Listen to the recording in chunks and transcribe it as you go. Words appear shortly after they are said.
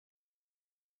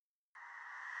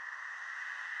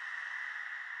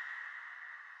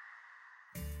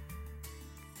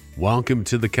Welcome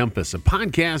to The Compass, a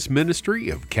podcast ministry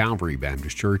of Calvary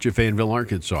Baptist Church of Fayetteville,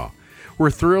 Arkansas.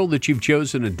 We're thrilled that you've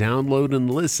chosen to download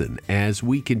and listen as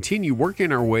we continue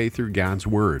working our way through God's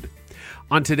Word.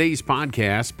 On today's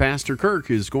podcast, Pastor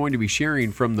Kirk is going to be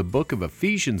sharing from the book of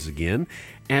Ephesians again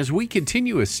as we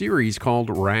continue a series called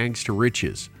Rags to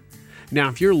Riches. Now,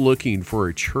 if you're looking for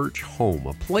a church home,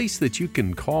 a place that you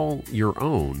can call your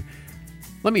own,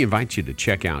 let me invite you to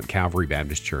check out Calvary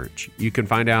Baptist Church. You can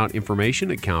find out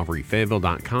information at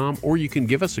calvaryfayetteville.com, or you can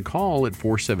give us a call at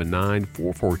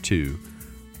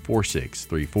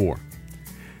 479-442-4634.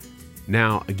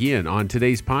 Now, again, on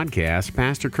today's podcast,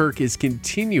 Pastor Kirk is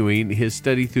continuing his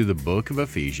study through the book of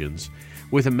Ephesians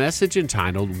with a message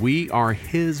entitled, We Are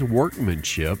His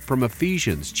Workmanship, from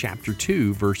Ephesians chapter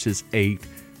 2, verses 8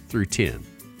 through 10.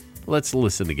 Let's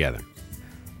listen together.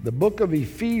 The book of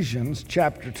Ephesians,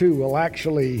 chapter 2, we'll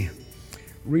actually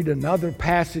read another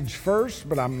passage first,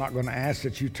 but I'm not going to ask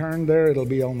that you turn there. It'll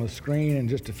be on the screen in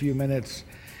just a few minutes,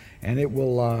 and it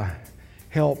will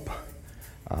help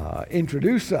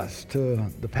introduce us to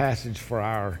the passage for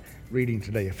our reading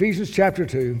today. Ephesians chapter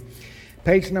 2,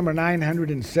 page number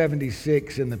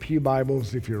 976 in the Pew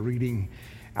Bibles, if you're reading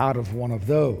out of one of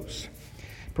those.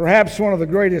 Perhaps one of the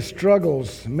greatest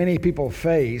struggles many people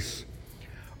face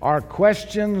are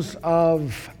questions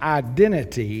of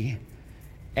identity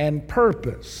and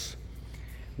purpose.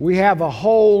 We have a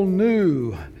whole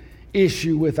new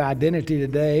issue with identity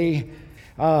today,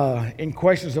 in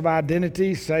questions of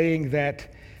identity, saying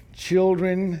that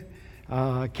children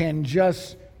can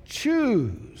just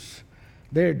choose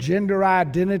their gender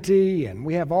identity, and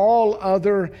we have all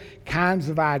other kinds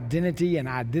of identity and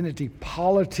identity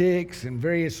politics and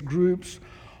various groups,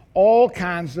 all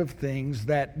kinds of things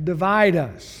that divide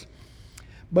us.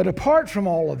 But apart from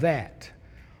all of that,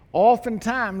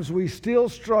 oftentimes we still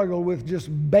struggle with just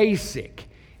basic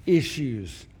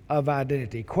issues of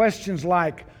identity. Questions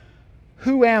like,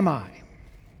 who am I?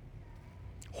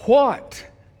 What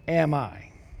am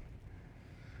I?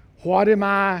 What am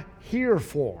I here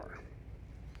for?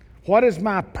 What is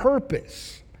my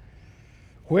purpose?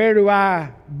 Where do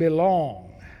I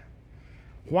belong?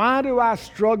 Why do I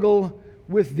struggle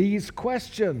with these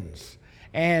questions?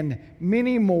 And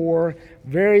many more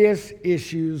various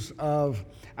issues of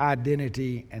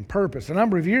identity and purpose. A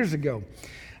number of years ago,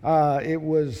 it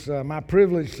was my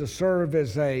privilege to serve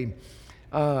as a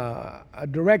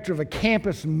director of a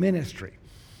campus ministry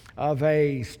of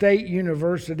a state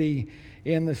university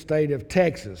in the state of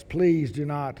Texas. Please do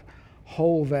not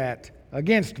hold that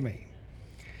against me.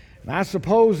 And I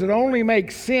suppose it only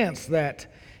makes sense that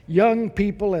young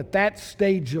people at that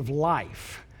stage of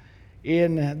life,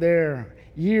 in their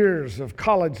years of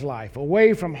college life,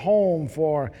 away from home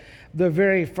for the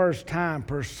very first time,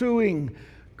 pursuing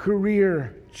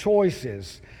career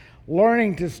choices,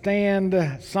 learning to stand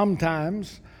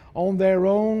sometimes on their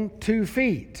own 2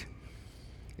 feet.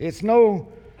 It's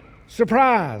no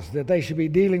surprise that they should be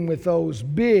dealing with those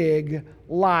big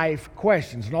life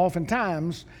questions. And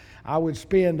oftentimes, I would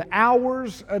spend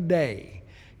hours a day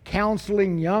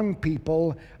counseling young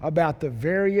people about the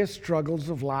various struggles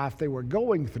of life they were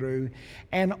going through.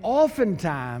 And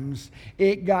oftentimes,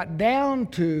 it got down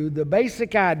to the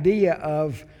basic idea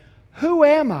of, who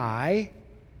am I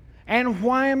and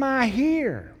why am I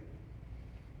here?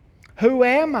 Who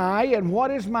am I and what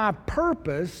is my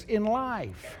purpose in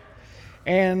life?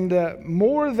 And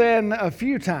more than a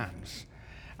few times,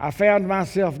 I found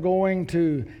myself going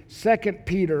to 2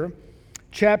 Peter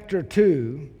chapter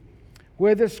 2,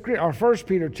 where or 1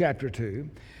 Peter chapter 2,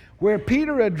 where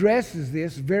Peter addresses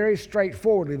this very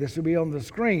straightforwardly. This will be on the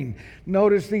screen.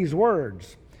 Notice these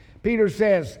words. Peter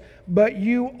says, but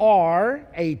you are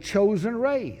a chosen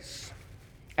race,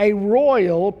 a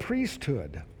royal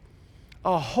priesthood,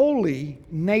 a holy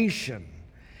nation,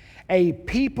 a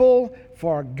people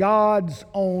for God's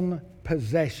own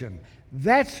possession.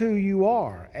 That's who you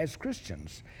are as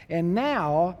Christians. And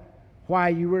now, why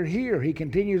you are here, he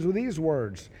continues with these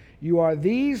words. You are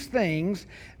these things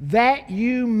that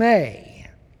you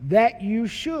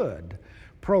should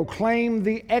proclaim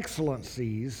the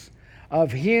excellencies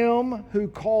of him who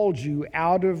called you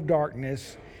out of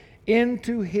darkness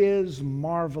into his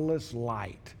marvelous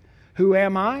light. Who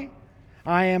am I?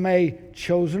 I am a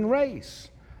chosen race,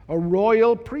 a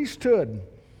royal priesthood,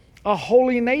 a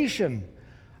holy nation,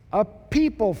 a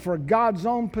people for God's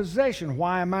own possession.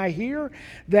 Why am I here?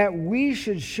 That we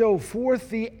should show forth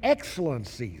the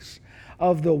excellencies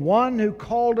of the one who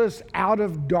called us out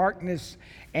of darkness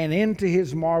and into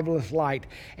his marvelous light.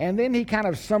 And then he kind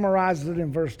of summarizes it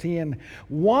in verse 10.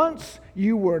 Once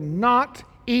you were not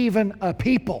even a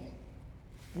people.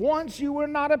 Once you were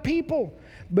not a people,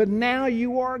 but now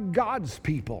you are God's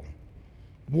people.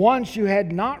 Once you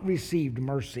had not received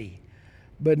mercy,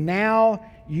 but now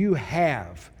you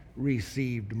have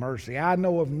received mercy. I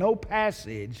know of no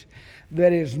passage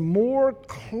that is more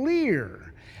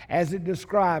clear as it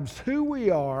describes who we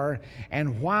are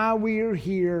and why we are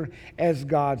here as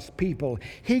God's people.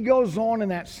 He goes on in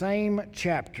that same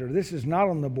chapter, this is not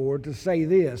on the board, to say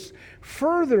this,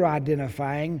 further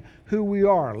identifying who we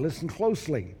are. Listen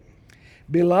closely.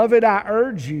 Beloved, I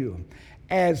urge you,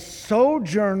 as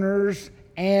sojourners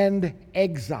and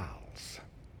exiles.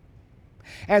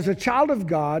 As a child of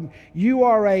God, you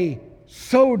are a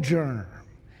sojourner,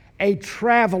 a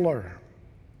traveler.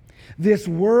 This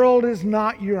world is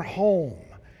not your home.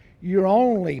 You're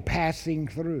only passing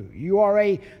through. You are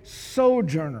a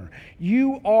sojourner.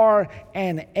 You are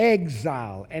an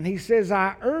exile. And he says,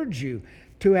 I urge you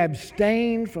to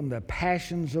abstain from the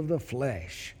passions of the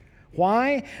flesh.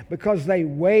 Why? Because they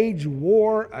wage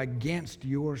war against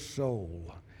your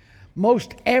soul.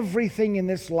 Most everything in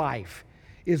this life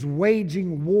is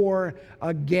waging war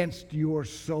against your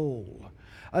soul,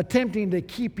 attempting to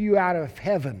keep you out of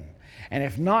heaven. And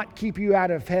if not keep you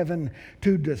out of heaven,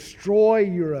 to destroy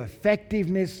your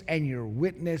effectiveness and your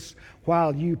witness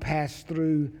while you pass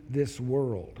through this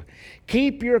world.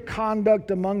 Keep your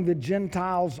conduct among the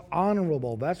Gentiles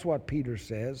honorable. That's what Peter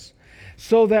says.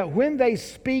 So that when they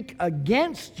speak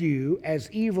against you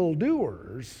as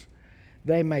evildoers,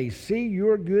 they may see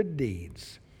your good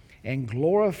deeds and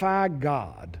glorify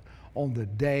God on the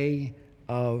day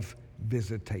of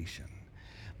visitation.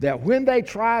 That when they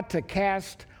try to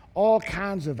cast all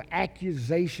kinds of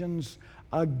accusations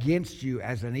against you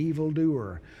as an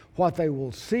evildoer, what they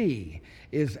will see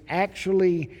is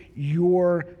actually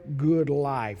your good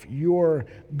life, your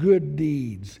good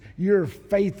deeds, your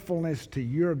faithfulness to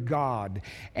your God.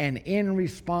 And in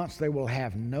response, they will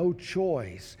have no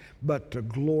choice but to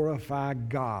glorify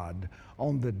God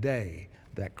on the day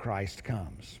that Christ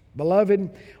comes. Beloved,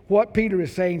 what Peter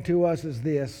is saying to us is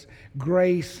this: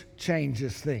 grace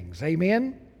changes things.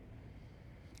 Amen?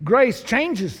 Grace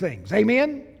changes things.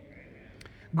 Amen?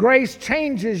 Grace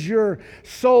changes your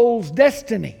soul's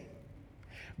destiny.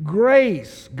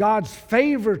 Grace, God's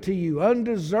favor to you,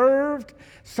 undeserved,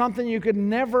 something you could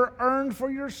never earn for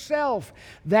yourself.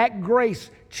 That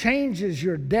grace changes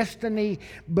your destiny,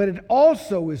 but it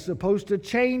also is supposed to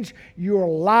change your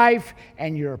life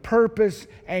and your purpose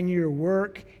and your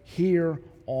work here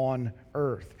on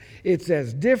earth. It's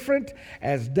as different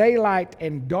as daylight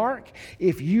and dark.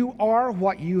 If you are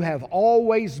what you have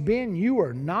always been, you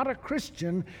are not a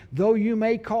Christian, though you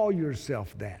may call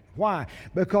yourself that. Why?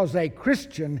 Because a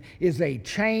Christian is a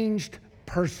changed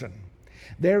person.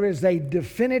 There is a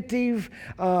definitive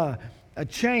a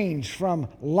change from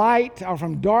light or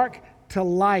from dark to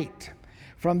light.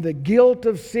 From the guilt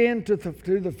of sin to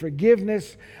the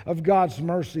forgiveness of God's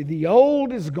mercy. The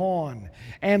old is gone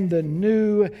and the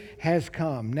new has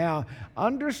come. Now,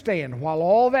 understand, while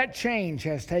all that change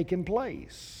has taken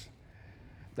place,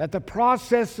 that the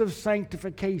process of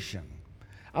sanctification,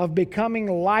 of becoming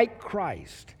like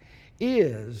Christ,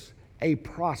 is a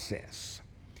process.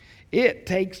 It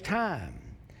takes time.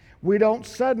 We don't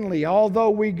suddenly, although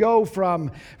we go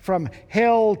from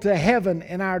hell to heaven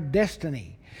in our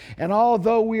destiny, and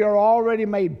although we are already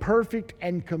made perfect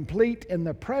and complete in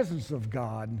the presence of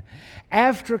God,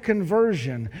 after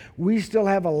conversion, we still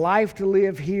have a life to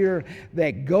live here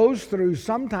that goes through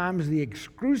sometimes the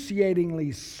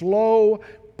excruciatingly slow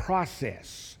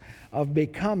process of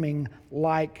becoming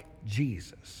like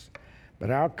Jesus.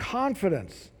 But our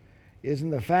confidence is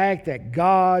in the fact that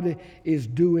God is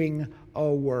doing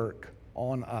a work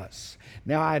on us.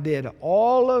 Now, I did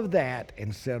all of that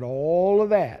and said all of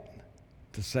that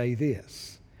to say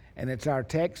this, and it's our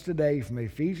text today from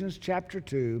Ephesians chapter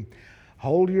 2.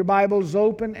 Hold your Bibles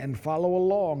open and follow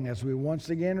along as we once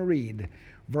again read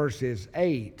verses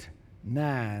 8,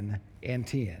 9, and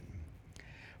 10.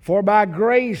 For by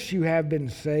grace you have been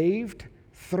saved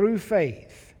through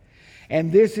faith. And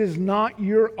this is not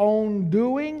your own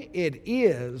doing, it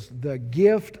is the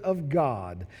gift of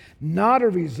God, not a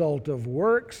result of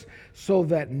works, so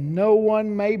that no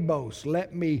one may boast.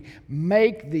 Let me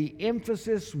make the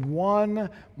emphasis one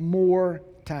more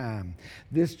time.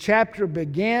 This chapter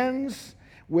begins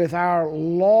with our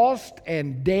lost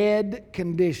and dead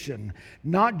condition,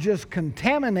 not just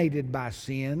contaminated by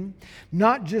sin,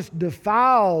 not just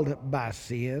defiled by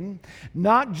sin,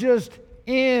 not just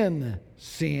in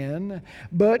sin,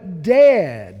 but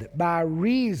dead by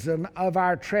reason of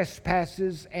our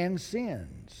trespasses and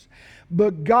sins.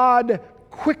 But God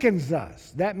quickens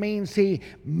us. That means He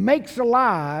makes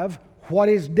alive what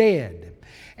is dead.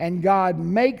 And God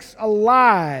makes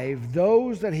alive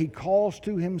those that He calls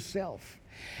to Himself.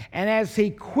 And as He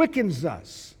quickens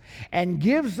us and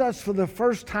gives us for the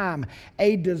first time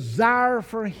a desire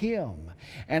for Him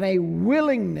and a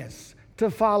willingness to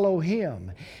follow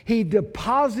Him, He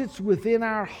deposits within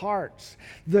our hearts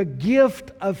the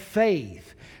gift of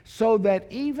faith, so that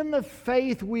even the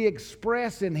faith we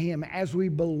express in Him as we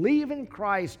believe in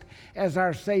Christ as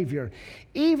our Savior,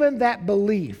 even that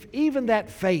belief, even that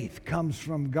faith comes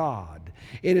from God.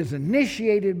 It is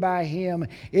initiated by Him.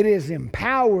 It is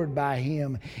empowered by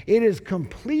Him. It is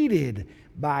completed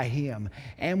by Him.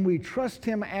 And we trust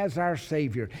Him as our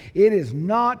Savior. It is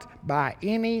not by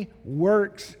any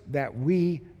works that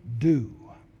we do.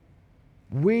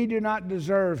 We do not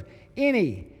deserve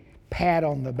any pat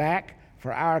on the back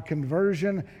for our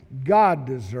conversion. God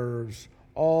deserves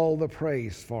all the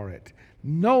praise for it.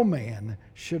 No man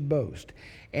should boast.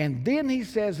 And then he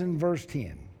says in verse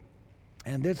 10,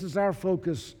 and this is our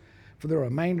focus for the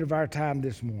remainder of our time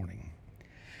this morning,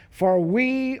 for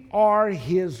we are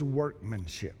His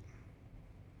workmanship.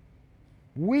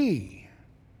 We,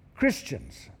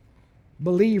 Christians,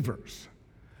 believers,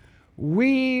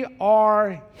 we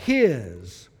are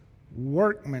His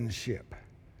workmanship,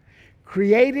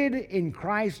 created in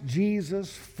Christ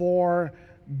Jesus for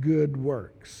good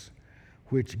works,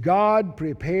 which God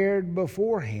prepared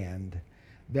beforehand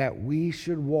that we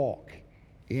should walk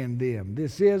in them.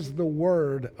 This is the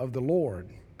word of the Lord.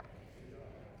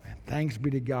 And thanks be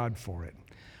to God for it.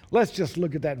 Let's just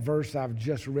look at that verse I've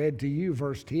just read to you,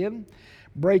 verse 10.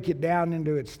 Break it down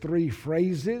into its three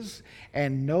phrases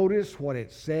and notice what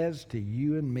it says to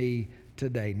you and me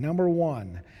today. Number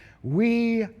one,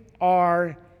 we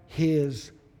are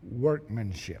His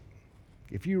workmanship.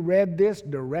 If you read this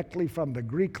directly from the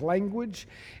Greek language,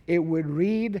 it would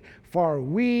read, for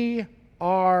we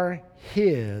are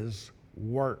His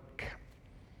work.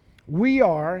 We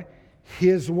are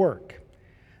His work.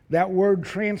 That word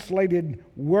translated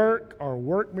work or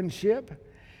workmanship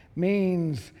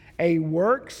means a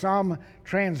work. Some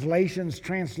translations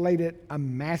translate it a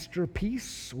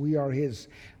masterpiece. We are His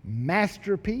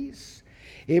masterpiece.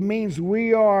 It means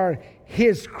we are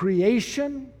His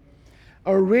creation.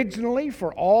 Originally,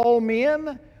 for all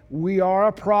men, we are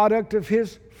a product of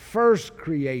His first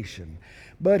creation.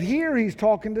 But here He's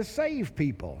talking to saved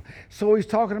people. So He's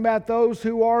talking about those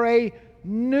who are a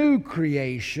new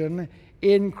creation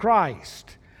in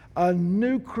Christ. A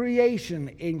new creation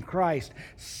in Christ.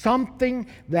 Something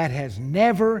that has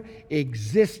never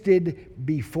existed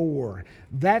before.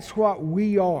 That's what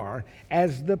we are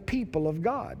as the people of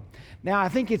God. Now, I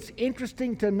think it's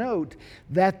interesting to note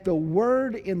that the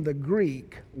word in the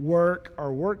Greek, work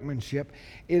or workmanship,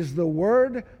 is the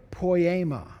word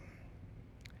poema.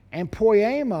 And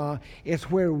poema is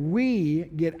where we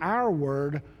get our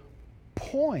word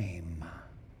poem.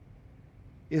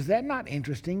 Is that not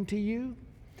interesting to you?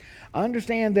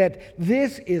 Understand that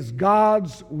this is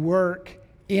God's work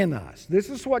in us. This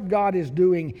is what God is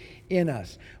doing in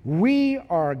us. We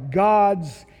are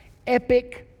God's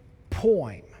epic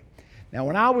poem. Now,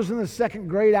 when I was in the second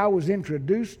grade, I was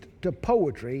introduced to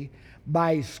poetry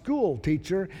by a school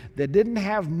teacher that didn't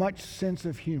have much sense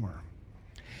of humor.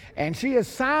 And she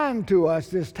assigned to us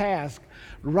this task: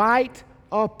 write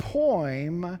a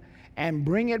poem and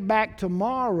bring it back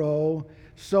tomorrow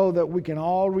so that we can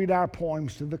all read our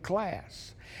poems to the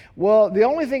class. Well, the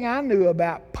only thing I knew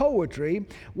about poetry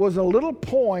was a little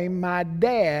poem my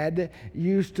dad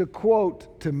used to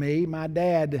quote to me. My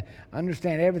dad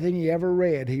understand everything he ever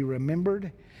read. He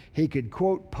remembered. He could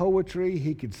quote poetry.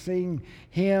 He could sing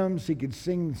hymns. He could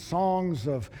sing songs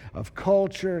of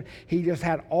culture. He just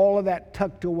had all of that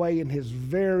tucked away in his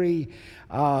very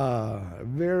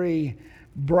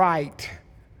bright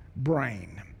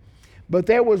brain. But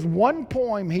there was one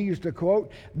poem he used to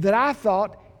quote that I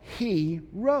thought he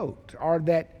wrote, or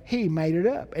that he made it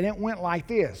up. And it went like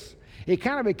this. It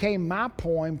kind of became my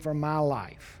poem for my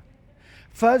life.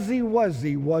 Fuzzy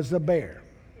Wuzzy was a bear.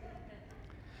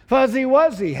 Fuzzy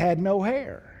Wuzzy had no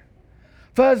hair.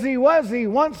 Fuzzy Wuzzy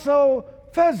once so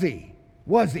fuzzy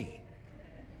was he.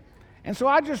 And so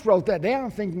I just wrote that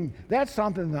down thinking that's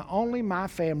something that only my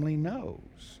family knows.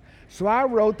 So I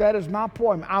wrote that as my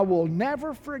poem. I will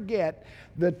never forget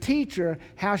the teacher,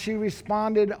 how she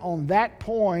responded on that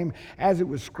poem as it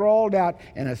was scrawled out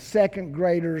in a second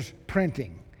grader's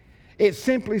printing. It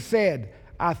simply said,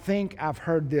 "I think I've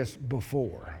heard this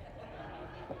before."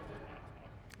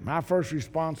 My first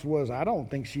response was, I don't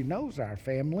think she knows our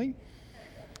family.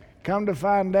 Come to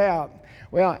find out,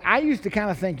 well, I used to kind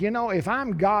of think, if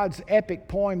I'm God's epic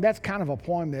poem, that's kind of a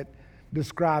poem that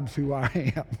describes who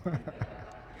I am.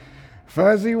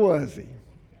 Fuzzy Wuzzy.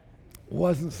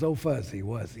 Wasn't so fuzzy,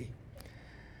 was he?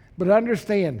 But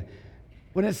understand,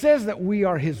 when it says that we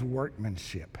are his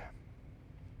workmanship,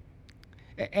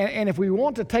 and if we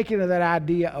want to take into that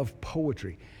idea of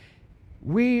poetry,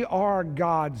 we are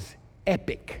God's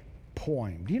epic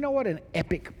poem. Do you know what an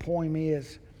epic poem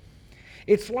is?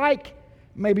 It's like,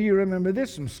 maybe you remember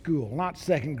this from school, not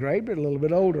second grade, but a little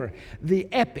bit older, the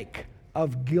Epic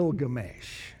of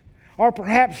Gilgamesh, or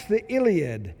perhaps the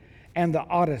Iliad and the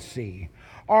Odyssey,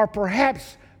 or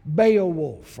perhaps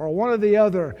Beowulf, or one of the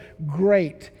other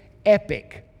great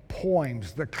epic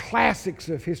poems, the classics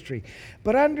of history.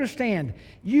 But understand,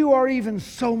 you are even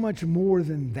so much more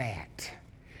than that.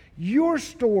 Your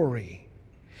story,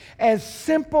 as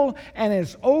simple and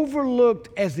as overlooked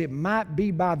as it might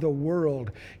be by the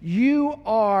world, you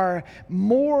are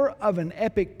more of an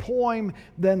epic poem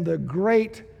than the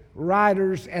great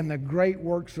writers and the great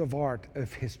works of art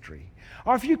of history.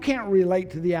 Or if you can't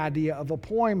relate to the idea of a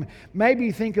poem,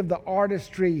 maybe think of the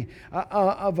artistry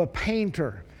of a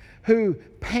painter who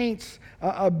paints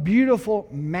a beautiful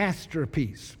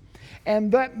masterpiece.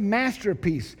 And that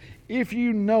masterpiece, if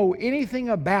you know anything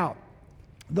about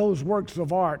those works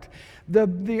of art,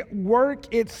 the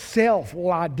work itself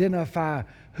will identify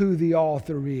who the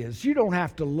author is. You don't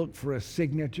have to look for a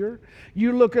signature.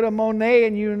 You look at a Monet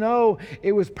and you know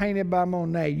it was painted by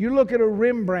Monet. You look at a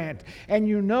Rembrandt and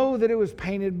you know that it was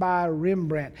painted by a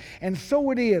Rembrandt. And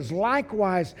so it is.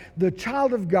 Likewise, the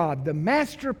child of God, the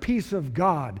masterpiece of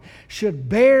God, should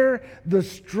bear the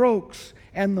strokes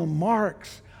and the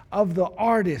marks of the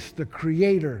artist, the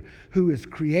creator, who is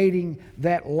creating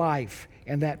that life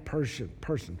and that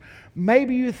person.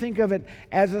 Maybe you think of it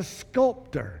as a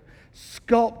sculptor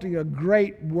sculpting a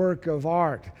great work of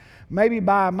art, maybe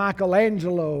by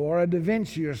Michelangelo or a Da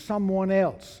Vinci or someone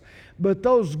else. But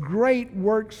those great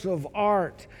works of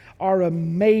art are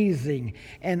amazing.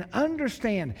 And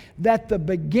understand that the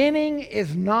beginning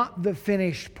is not the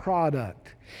finished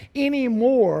product any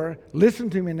more, listen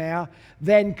to me now,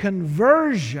 than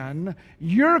conversion,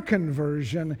 your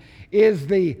conversion, is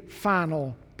the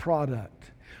final product.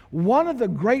 One of the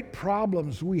great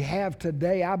problems we have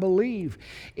today, I believe,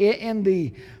 in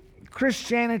the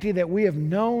Christianity that we have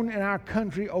known in our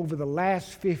country over the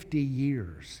last 50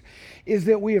 years, is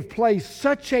that we have placed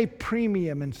such a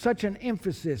premium and such an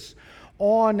emphasis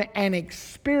on an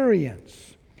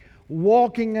experience,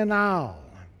 walking an aisle,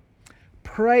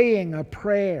 praying a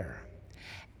prayer,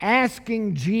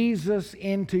 asking Jesus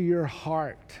into your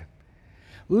heart,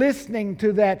 listening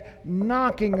to that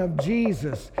knocking of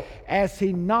Jesus as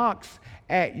He knocks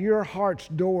at your heart's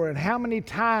door. And how many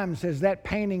times has that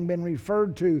painting been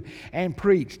referred to and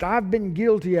preached? I've been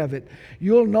guilty of it.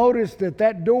 You'll notice that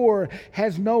that door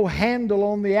has no handle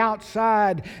on the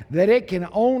outside, that it can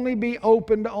only be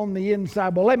opened on the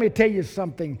inside. Well, let me tell you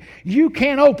something. You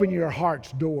can't open your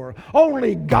heart's door.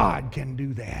 Only God can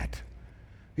do that.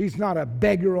 He's not a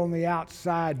beggar on the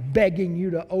outside begging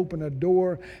you to open a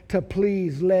door to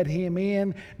please let Him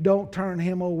in. Don't turn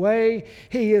Him away.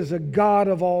 He is a God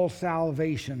of all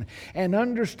salvation. And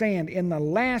understand, in the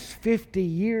last 50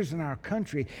 years in our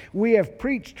country, we have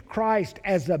preached Christ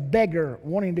as a beggar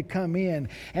wanting to come in.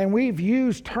 And we've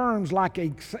used terms like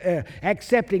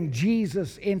accepting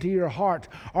Jesus into your heart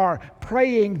or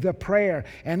praying the prayer.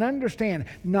 And understand,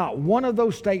 not one of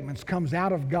those statements comes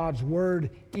out of God's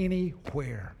Word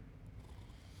anywhere.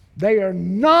 They are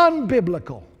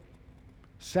non-biblical.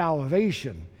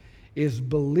 Salvation is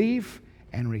belief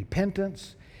and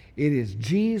repentance. It is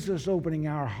Jesus opening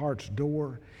our heart's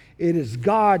door. It is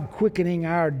God quickening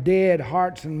our dead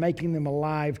hearts and making them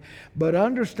alive. But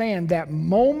understand that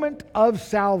moment of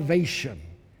salvation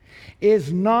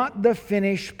is not the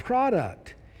finished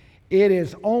product. It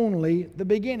is only the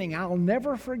beginning. I'll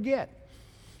never forget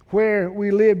where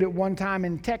we lived at one time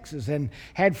in Texas and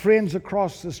had friends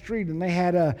across the street, and they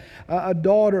had a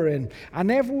daughter. And I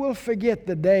never will forget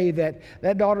the day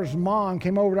that daughter's mom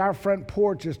came over to our front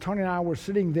porch as Tony and I were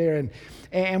sitting there,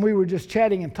 and we were just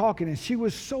chatting and talking, and she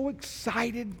was so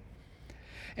excited.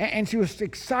 And she was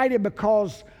excited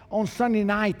because on Sunday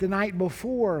night, the night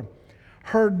before,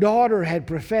 her daughter had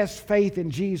professed faith in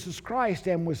Jesus Christ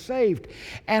and was saved.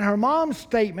 And her mom's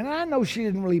statement, and I know she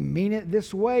didn't really mean it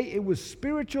this way, it was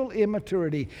spiritual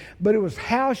immaturity, but it was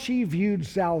how she viewed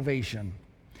salvation.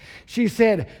 She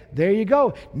said, there you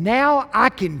go. Now I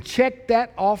can check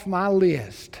that off my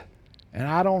list, and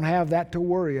I don't have that to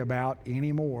worry about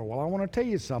anymore. Well, I want to tell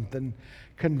you something.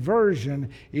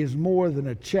 Conversion is more than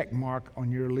a check mark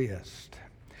on your list.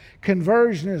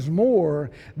 Conversion is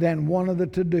more than one of the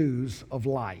to-dos of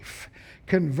life.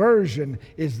 Conversion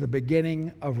is the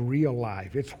beginning of real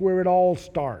life. It's where it all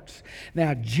starts.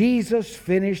 Now, Jesus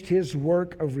finished his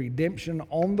work of redemption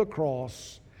on the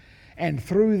cross and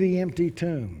through the empty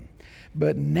tomb.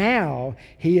 But now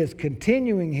he is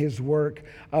continuing his work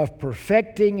of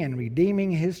perfecting and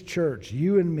redeeming his church,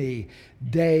 you and me,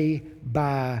 day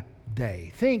by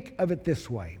day. Think of it this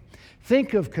way.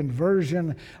 Think of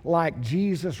conversion like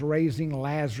Jesus raising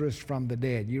Lazarus from the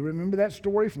dead. You remember that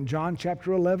story from John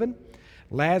chapter 11?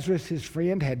 Lazarus, his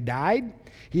friend, had died.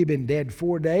 He'd been dead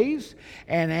 4 days.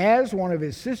 And as one of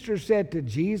his sisters said to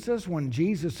Jesus, when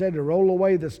Jesus said to roll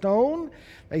away the stone,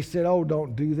 they said, "Oh,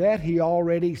 don't do that. He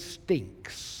already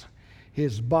stinks.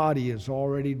 His body is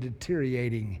already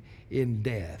deteriorating in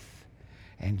death."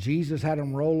 And Jesus had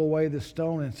him roll away the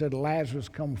stone and said, "Lazarus,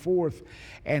 come forth."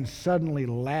 And suddenly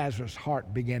Lazarus'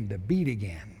 heart began to beat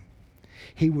again.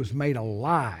 He was made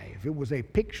alive. It was a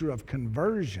picture of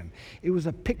conversion. It was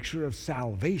a picture of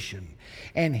salvation.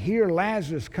 And here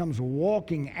Lazarus comes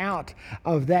walking out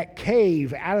of that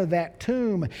cave, out of that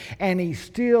tomb, and he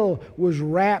still was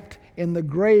wrapped in the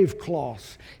grave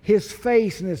cloths. His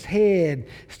face and his head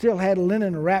still had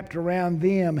linen wrapped around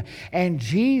them. And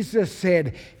Jesus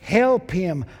said, "Help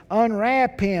him,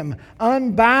 unwrap him,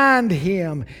 unbind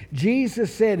him."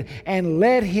 Jesus said, "And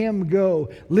let him go."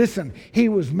 Listen, he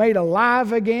was made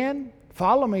alive again.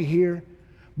 Follow me here.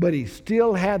 But he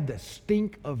still had the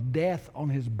stink of death on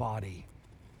his body.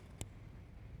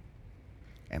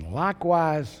 And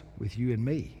likewise with you and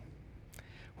me.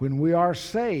 When we are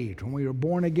saved, when we are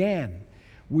born again,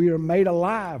 we are made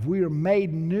alive. We are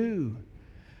made new.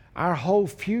 Our whole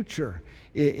future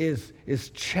is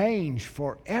changed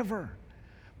forever.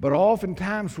 But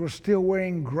oftentimes we're still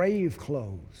wearing grave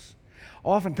clothes.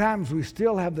 Oftentimes we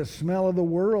still have the smell of the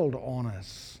world on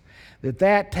us.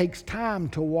 That takes time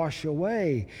to wash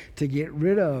away, to get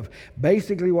rid of.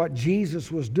 Basically what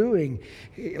Jesus was doing,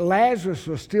 Lazarus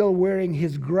was still wearing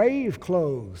his grave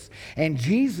clothes. And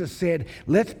Jesus said,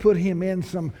 let's put him in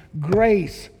some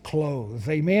grace clothes.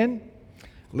 Amen?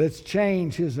 Let's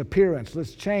change his appearance.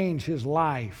 Let's change his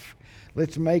life.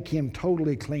 Let's make him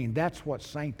totally clean. That's what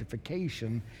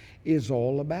sanctification is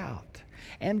all about.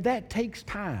 And that takes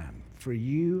time for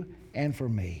you and for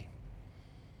me.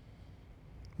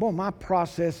 Well, my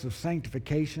process of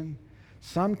sanctification,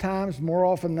 sometimes, more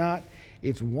often not,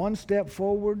 it's one step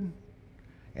forward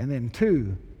and then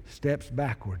 2 steps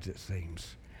backwards, it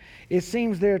seems. It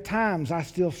seems there are times I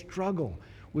still struggle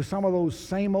with some of those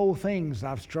same old things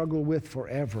I've struggled with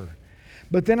forever.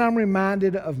 But then I'm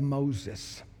reminded of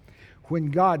Moses. When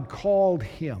God called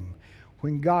him,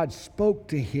 when God spoke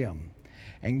to him,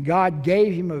 and God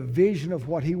gave him a vision of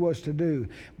what he was to do,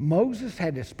 Moses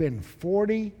had to spend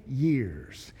 40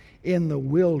 years in the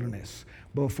wilderness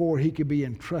before he could be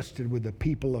entrusted with the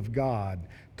people of God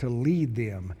to lead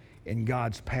them in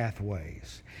God's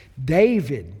pathways.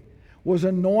 David was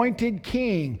anointed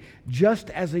king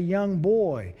just as a young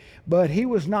boy, but he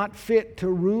was not fit to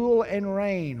rule and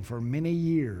reign for many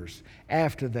years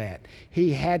after that.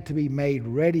 He had to be made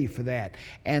ready for that.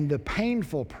 And the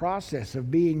painful process of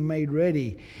being made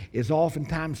ready is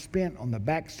oftentimes spent on the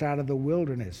backside of the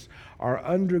wilderness or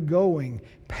undergoing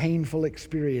painful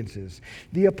experiences.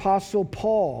 The Apostle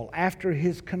Paul, after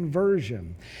his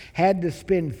conversion, had to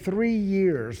spend 3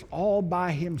 years all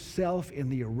by himself in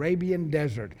the Arabian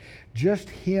desert, just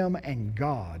him and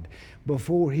God,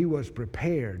 before he was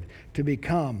prepared to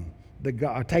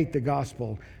take the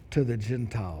gospel to the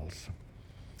Gentiles.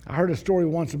 I heard a story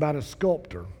once about a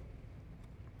sculptor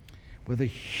with a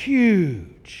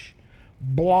huge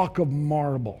block of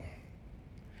marble.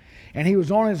 And he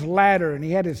was on his ladder, and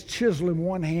he had his chisel in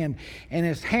one hand and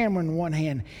his hammer in one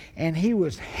hand, and he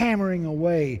was hammering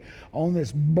away on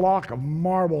this block of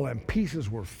marble, and pieces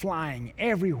were flying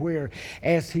everywhere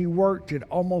as he worked at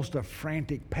almost a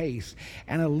frantic pace.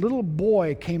 And a little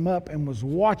boy came up and was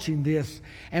watching this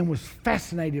and was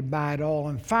fascinated by it all.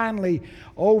 And finally,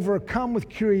 overcome with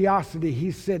curiosity,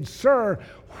 he said, "Sir,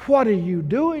 what are you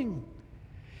doing?"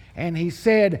 And he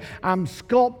said, "I'm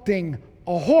sculpting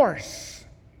a horse."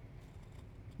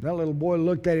 That little boy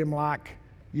looked at him like,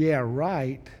 "Yeah,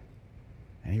 right."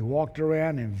 And he walked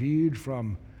around and viewed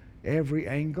from every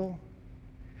angle.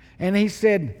 And he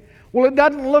said, "Well, it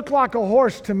doesn't look like a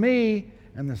horse to me."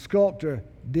 And the sculptor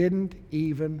didn't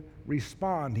even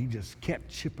respond. He just kept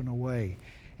chipping away.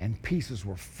 And pieces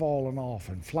were falling off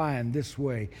and flying this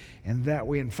way and that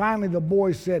way. And finally the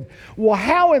boy said, "Well,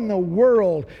 how in the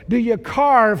world do you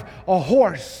carve a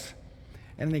horse?"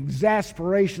 And in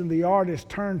exasperation, the artist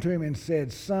turned to him and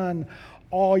said, "Son,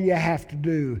 all you have to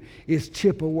do is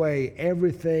chip away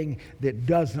everything that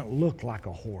doesn't look like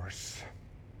a horse.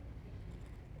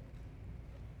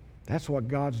 That's what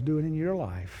God's doing in your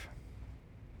life.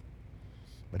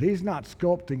 But He's not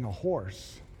sculpting a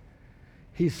horse.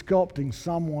 He's sculpting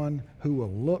someone who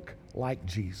will look like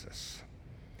Jesus.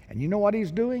 And you know what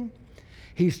He's doing?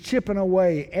 He's chipping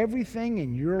away everything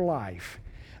in your life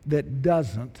that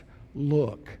doesn't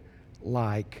look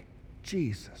like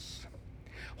Jesus.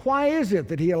 Why is it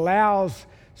that He allows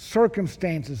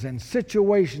circumstances and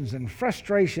situations and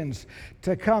frustrations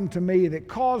to come to me that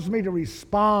cause me to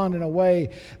respond in a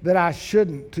way that I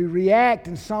shouldn't, to react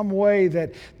in some way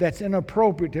that's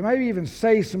inappropriate, to maybe even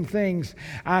say some things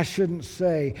I shouldn't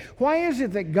say? Why is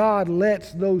it that God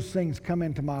lets those things come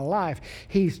into my life?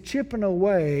 He's chipping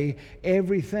away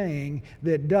everything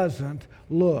that doesn't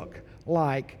look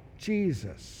like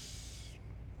Jesus.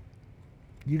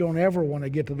 You don't ever want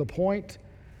to get to the point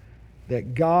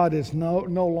that God is no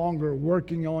longer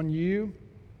working on you.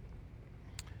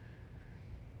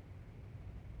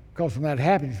 Because when that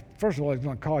happens, first of all, He's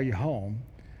going to call you home.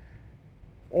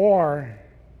 Or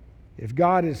if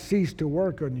God has ceased to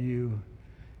work on you,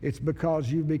 it's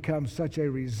because you've become such a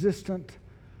resistant,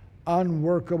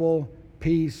 unworkable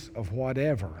piece of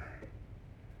whatever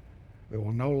that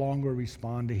will no longer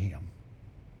respond to Him.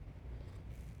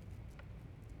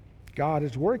 God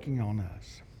is working on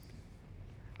us.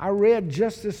 I read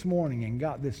just this morning and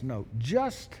got this note,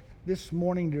 just this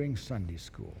morning during Sunday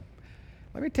school.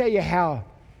 Let me tell you how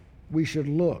we should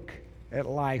look at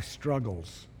life's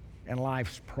struggles and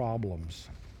life's problems.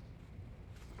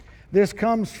 This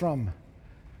comes from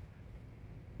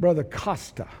Brother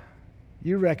Costa.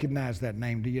 You recognize that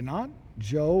name, do you not?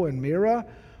 Joe and Mira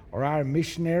are our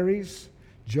missionaries.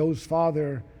 Joe's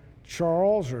father,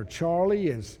 Charles, or Charlie,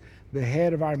 is the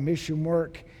head of our mission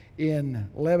work in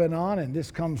Lebanon, and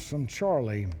this comes from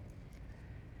Charlie.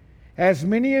 As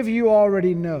many of you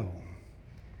already know,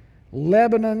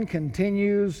 Lebanon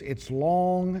continues its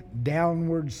long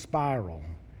downward spiral,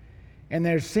 and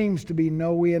there seems to be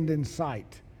no end in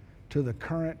sight to the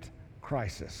current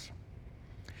crisis.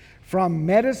 From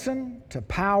medicine to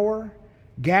power,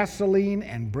 gasoline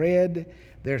and bread,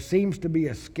 there seems to be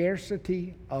a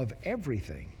scarcity of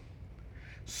everything.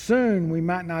 Soon we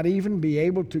might not even be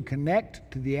able to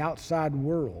connect to the outside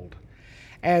world,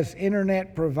 as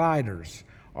internet providers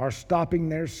are stopping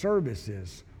their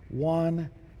services one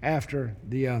after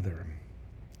the other.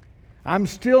 I'm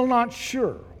still not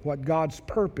sure what God's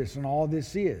purpose in all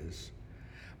this is,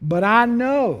 but I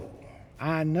know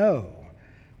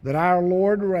that our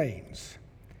Lord reigns,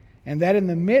 and that in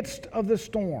the midst of the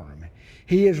storm,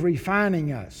 He is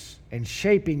refining us and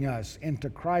shaping us into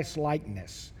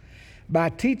Christ-likeness by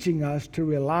teaching us to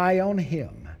rely on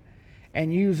Him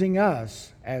and using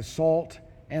us as salt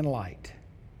and light.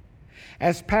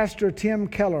 As Pastor Tim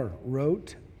Keller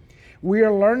wrote, we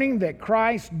are learning that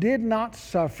Christ did not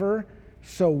suffer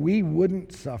so we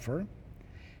wouldn't suffer.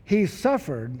 He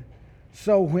suffered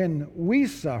so when we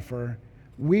suffer,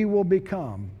 we will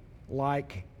become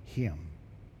like Him.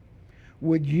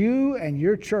 Would you and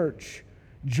your church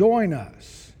join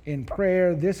us in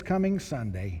prayer this coming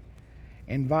Sunday?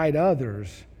 Invite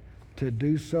others to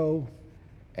do so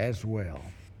as well.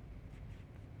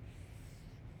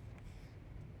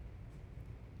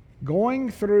 Going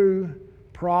through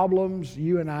problems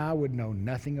you and I would know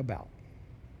nothing about.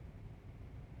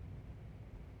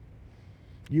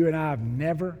 You and I have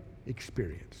never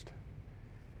experienced.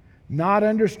 Not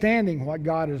understanding what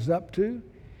God is up to,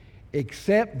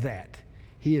 except that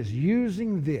He is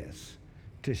using this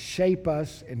to shape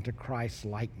us into Christ's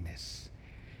likeness.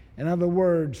 In other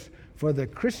words, for the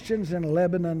Christians in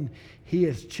Lebanon, He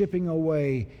is chipping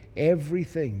away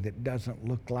everything that doesn't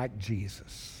look like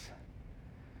Jesus,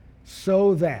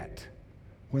 so that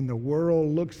when the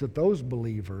world looks at those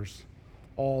believers,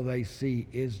 all they see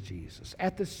is Jesus.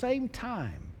 At the same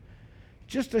time,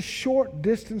 just a short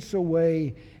distance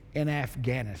away in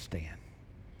Afghanistan,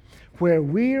 where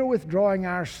we are withdrawing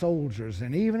our soldiers,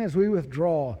 and even as we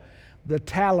withdraw, the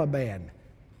Taliban,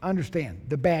 understand,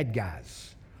 the bad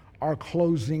guys, are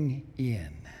closing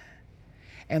in.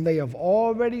 And they have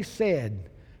already said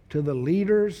to the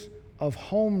leaders of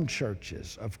home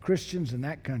churches, of Christians in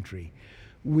that country,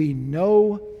 we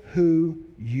know who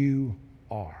you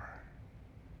are.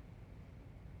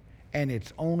 And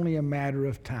it's only a matter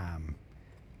of time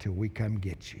till we come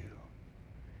get you.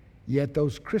 Yet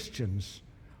those Christians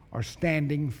are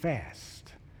standing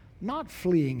fast, not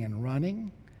fleeing and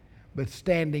running, but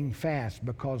standing fast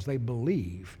because they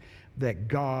believe that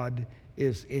God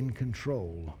is in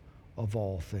control of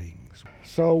all things.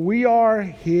 So we are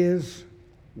His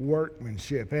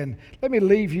workmanship. And let me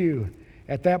leave you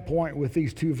at that point with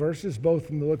these two verses, both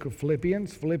from the book of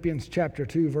Philippians, Philippians chapter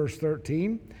 2, verse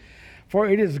 13. For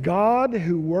it is God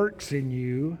who works in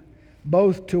you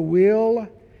both to will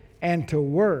and to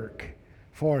work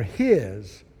for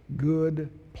His good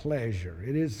pleasure.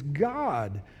 It is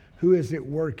God who is at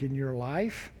work in your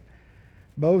life,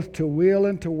 both to will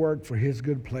and to work for His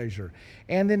good pleasure.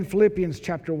 And then Philippians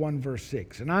chapter 1, verse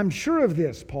 6. And I'm sure of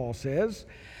this, Paul says,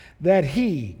 that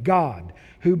He, God,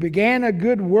 who began a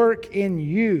good work in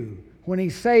you when He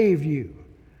saved you,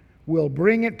 will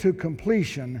bring it to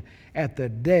completion at the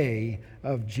day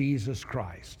of Jesus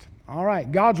Christ. All right,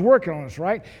 God's working on us,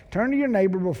 right? Turn to your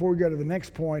neighbor before we go to the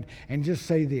next point and just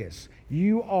say this: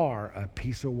 you are a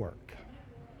piece of work.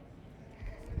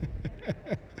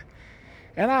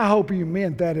 And I hope you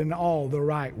meant that in all the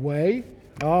right way.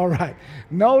 All right.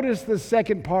 Notice the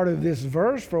second part of this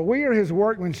verse. For we are His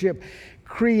workmanship,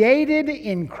 created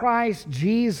in Christ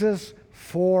Jesus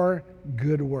for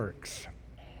good works.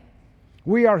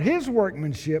 We are His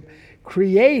workmanship,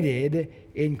 created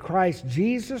in Christ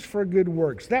Jesus for good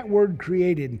works. That word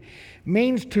created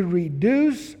means to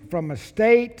reduce from a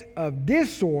state of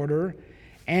disorder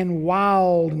and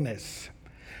wildness,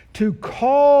 to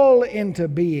call into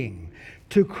being,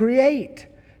 to create,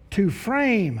 to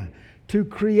frame, to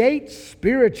create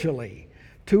spiritually,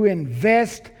 to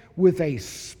invest with a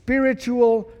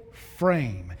spiritual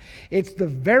frame. It's the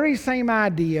very same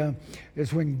idea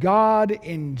as when God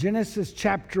in Genesis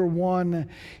chapter 1,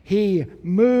 He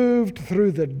moved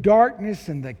through the darkness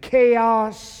and the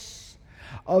chaos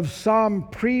of some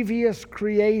previous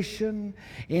creation,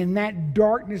 in that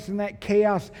darkness and that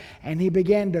chaos, and He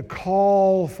began to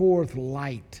call forth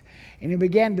light. And He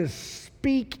began to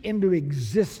speak into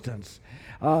existence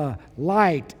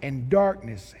light and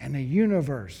darkness and a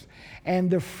universe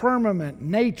and the firmament,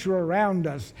 nature around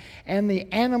us, and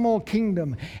the animal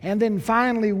kingdom, and then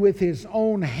finally with His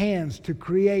own hands to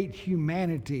create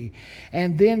humanity,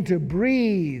 and then to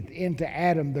breathe into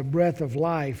Adam the breath of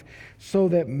life so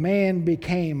that man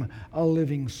became a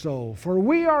living soul. For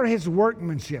we are His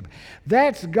workmanship.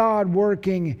 That's God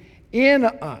working in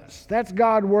us. That's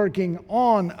God working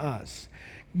on us.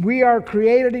 We are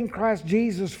created in Christ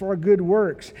Jesus for good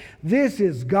works. This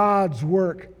is God's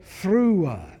work through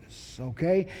us.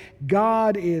 Okay?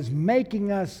 God is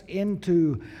making us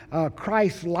into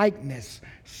Christ's likeness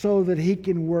so that He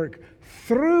can work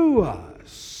through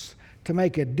us to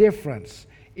make a difference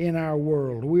in our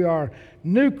world. We are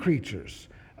new creatures,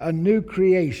 a new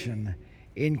creation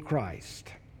in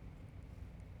Christ.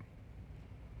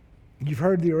 You've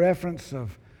heard the reference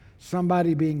of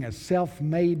somebody being a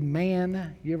self-made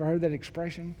man. You ever heard that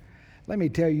expression? Let me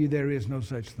tell you, there is no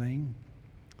such thing.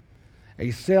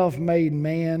 A self-made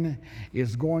man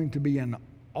is going to be an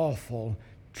awful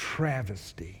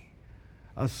travesty.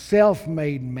 A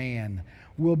self-made man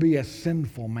will be a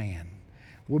sinful man,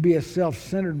 will be a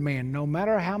self-centered man, no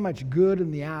matter how much good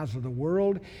in the eyes of the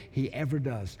world he ever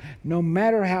does, no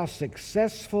matter how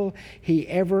successful he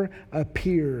ever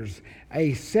appears.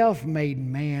 A self-made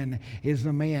man is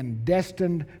a man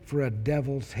destined for a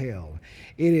devil's hell.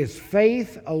 It is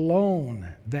faith alone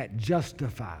that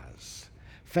justifies,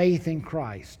 faith in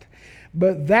Christ.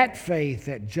 But that faith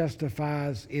that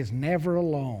justifies is never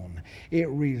alone. It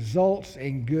results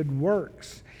in good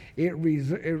works. It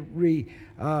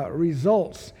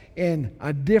results in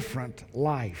a different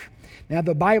life. Now,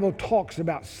 the Bible talks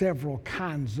about several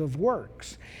kinds of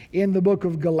works. In the book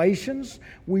of Galatians,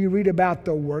 we read about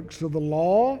the works of the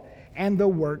law and the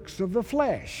works of the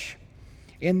flesh.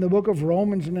 In the book of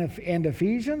Romans and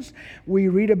Ephesians, we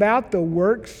read about the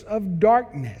works of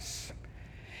darkness.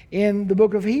 In the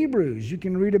book of Hebrews, you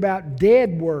can read about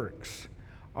dead works,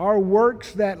 or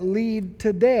works that lead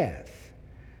to death.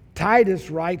 Titus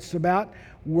writes about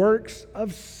works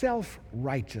of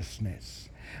self-righteousness.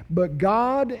 But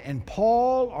God and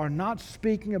Paul are not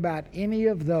speaking about any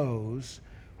of those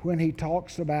when he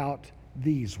talks about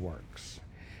these works.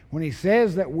 When he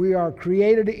says that we are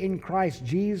created in Christ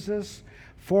Jesus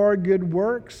for good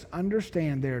works,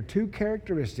 understand there are two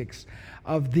characteristics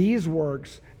of these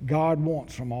works God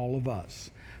wants from all of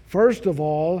us. First of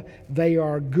all, they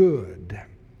are good.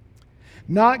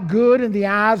 Not good in the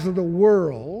eyes of the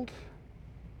world,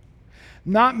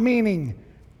 not meaning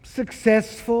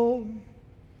successful,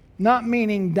 not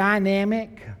meaning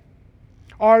dynamic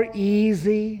or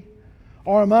easy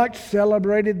or much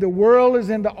celebrated. The world is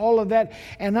into all of that.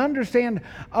 And understand,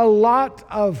 a lot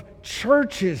of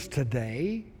churches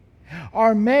today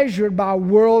are measured by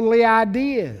worldly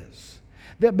ideas.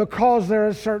 that because they're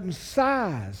a certain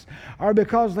size, or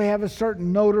because they have a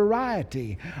certain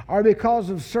notoriety, or because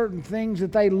of certain things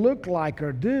that they look like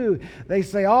or do, they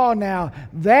say, oh, now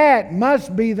that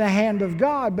must be the hand of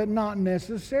God, but not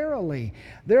necessarily.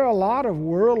 There are a lot of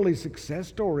worldly success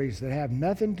stories that have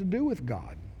nothing to do with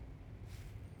God.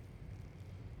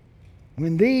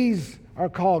 When these are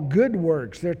called good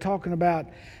works, they're talking about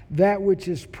that which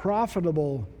is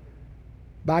profitable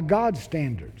by God's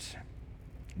standards,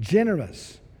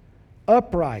 generous,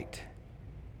 upright,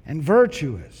 and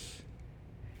virtuous.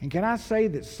 And can I say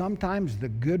that sometimes the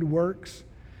good works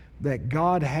that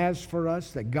God has for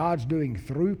us, that God's doing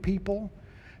through people,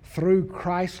 through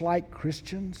Christ-like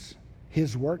Christians,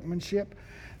 His workmanship,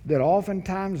 that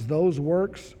oftentimes those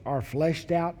works are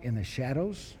fleshed out in the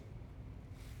shadows.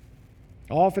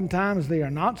 Oftentimes they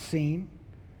are not seen,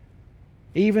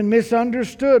 even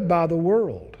misunderstood by the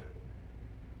world.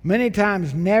 Many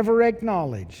times never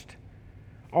acknowledged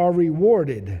or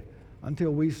rewarded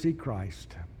until we see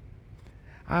Christ.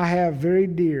 I have very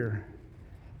dear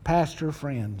pastor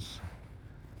friends.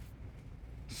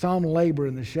 Some labor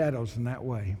in the shadows in that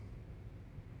way,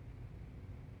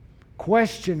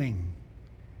 questioning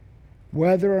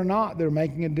whether or not they're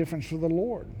making a difference for the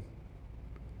Lord.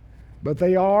 But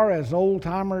they are, as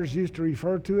old-timers used to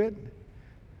refer to it,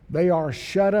 they are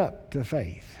shut up to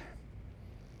faith.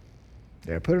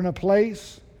 They're put in a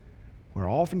place where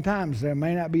oftentimes there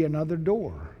may not be another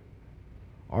door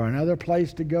or another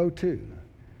place to go to.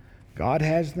 God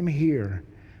has them here,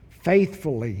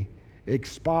 faithfully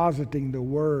expositing the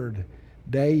Word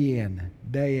day in,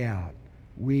 day out,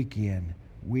 week in,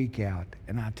 week out.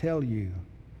 And I tell you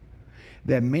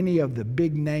that many of the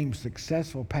big-name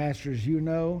successful pastors you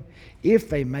know, if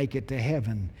they make it to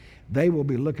heaven, they will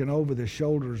be looking over the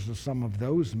shoulders of some of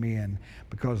those men,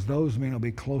 because those men will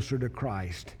be closer to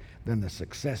Christ than the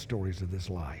success stories of this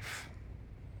life.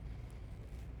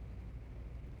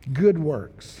 Good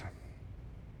works,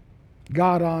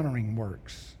 God-honoring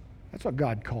works. That's what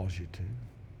God calls you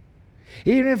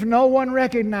to. Even if no one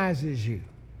recognizes you,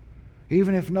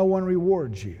 even if no one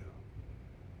rewards you,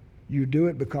 you do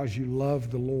it because you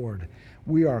love the Lord.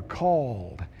 We are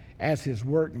called as His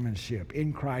workmanship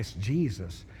in Christ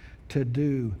Jesus to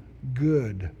do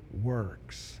good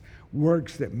works,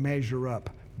 works that measure up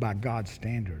by God's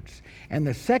standards. And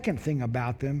the second thing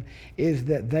about them is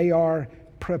that they are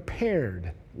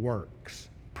prepared works.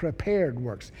 Prepared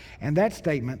works. And that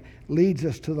statement leads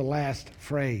us to the last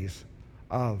phrase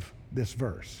of this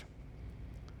verse.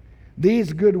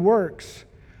 These good works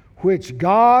which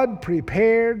God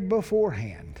prepared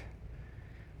beforehand,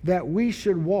 that we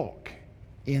should walk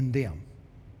in them.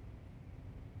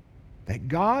 That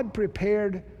God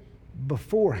prepared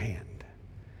beforehand,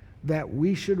 that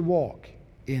we should walk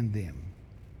in them.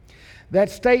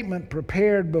 That statement,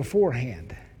 prepared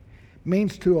beforehand,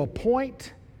 means to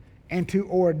appoint and to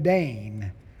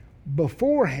ordain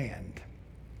beforehand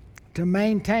to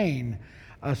maintain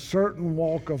a certain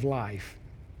walk of life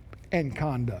and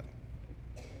conduct.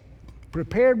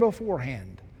 Prepared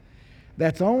beforehand.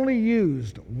 That's only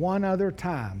used one other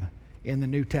time in the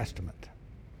New Testament.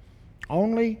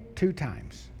 Only 2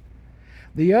 times.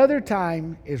 The other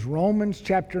time is Romans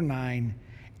chapter 9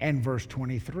 and verse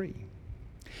 23.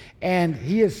 And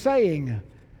he is saying,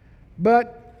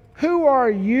 but who are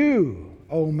you,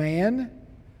 O man,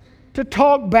 to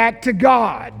talk back to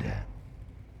God?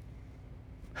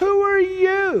 Who are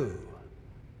you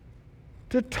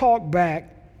to talk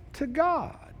back to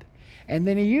God? And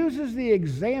then he uses the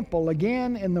example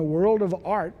again in the world of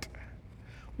art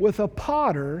with a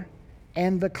potter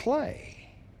and the clay.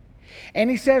 And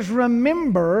he says,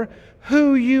 remember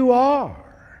who you are.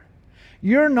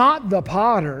 You're not the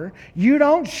potter. You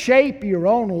don't shape your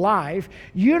own life.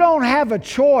 You don't have a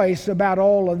choice about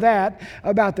all of that,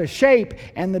 about the shape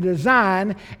and the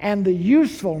design and the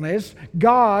usefulness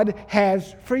God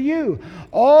has for you.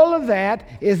 All of that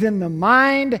is in the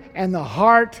mind and the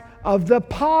heart of the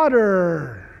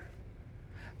potter,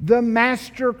 the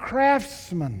master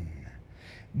craftsman.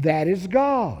 That is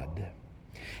God.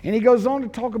 And he goes on to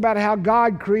talk about how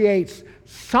God creates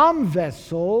some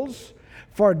vessels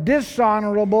for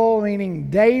dishonorable, meaning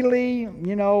daily,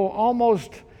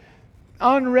 almost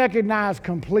unrecognized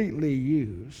completely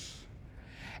use.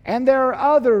 And there are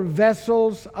other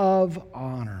vessels of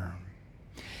honor.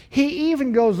 He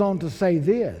even goes on to say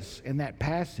this in that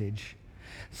passage.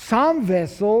 Some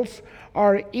vessels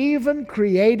are even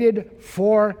created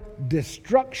for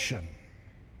destruction,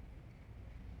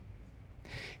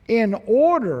 in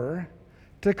order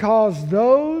to cause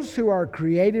those who are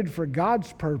created for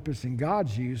God's purpose and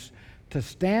God's use to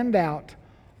stand out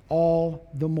all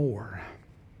the more.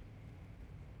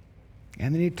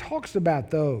 And then he talks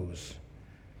about those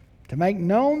to make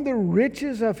known the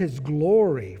riches of his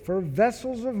glory for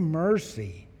vessels of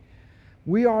mercy.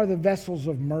 We are the vessels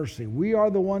of mercy. We are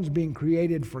the ones being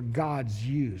created for God's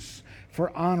use,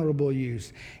 for honorable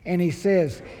use. And he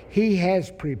says he has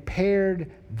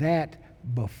prepared that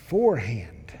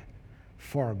beforehand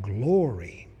for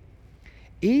glory.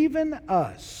 Even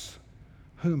us,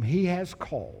 whom he has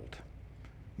called,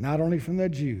 not only from the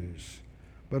Jews,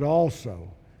 but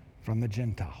also from the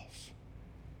Gentiles.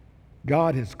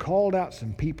 God has called out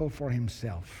some people for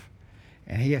himself,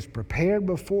 and he has prepared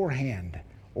beforehand,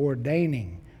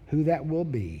 ordaining who that will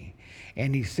be.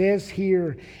 And he says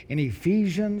here in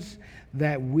Ephesians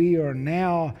that we are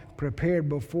now prepared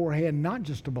beforehand, not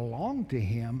just to belong to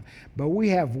him, but we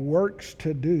have works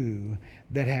to do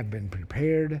that have been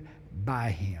prepared by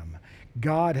him.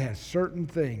 God has certain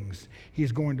things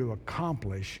he's going to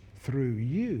accomplish through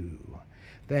you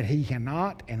that he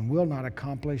cannot and will not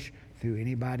accomplish through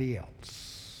anybody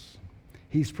else.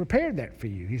 He's prepared that for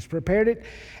you. He's prepared it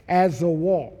as a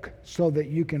walk so that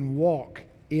you can walk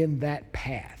in that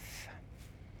path.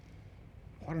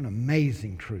 What an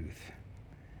amazing truth.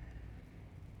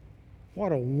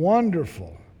 What a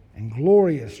wonderful and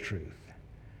glorious truth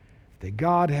that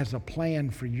God has a plan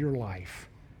for your life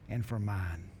and for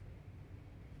mine.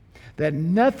 That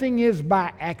nothing is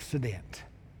by accident,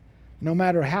 no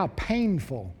matter how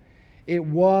painful it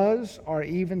was or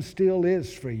even still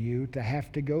is for you to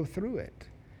have to go through it.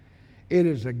 It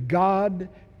is a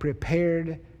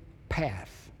God-prepared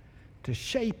path to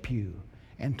shape you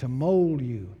and to mold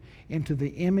you into the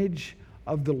image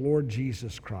of the Lord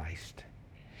Jesus Christ.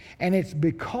 And it's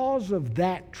because of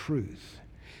that truth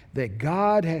that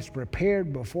God has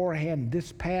prepared beforehand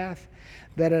this path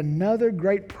that another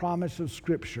great promise of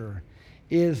Scripture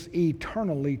is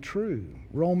eternally true.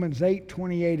 Romans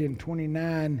 8:28 and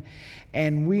 29,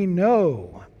 and we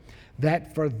know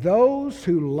that for those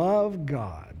who love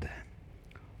God,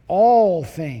 all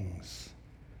things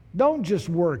don't just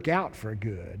work out for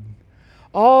good.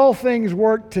 All things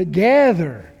work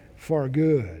together for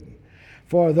good.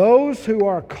 For those who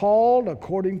are called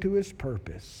according to his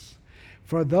purpose.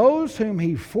 For those whom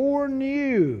he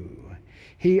foreknew,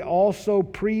 he also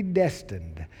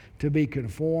predestined to be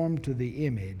conformed to the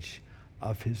image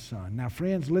of his Son. Now,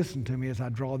 friends, listen to me as I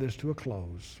draw this to a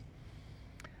close.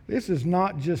 This is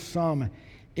not just some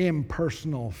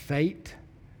impersonal fate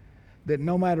that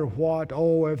no matter what,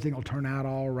 everything will turn out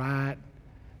all right.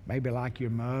 Maybe like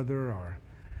your mother or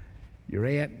your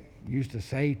aunt used to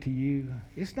say to you.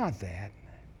 It's not that.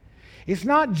 It's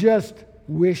not just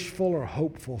wishful or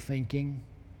hopeful thinking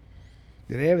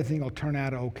that everything will turn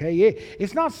out okay.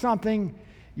 It's not something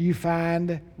you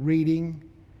find reading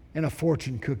in a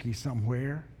fortune cookie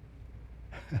somewhere.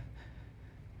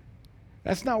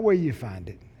 That's not where you find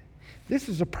it. This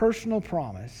is a personal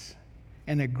promise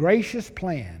and a gracious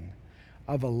plan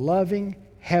of a loving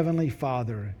Heavenly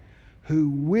Father who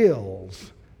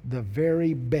wills the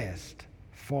very best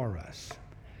for us.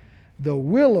 The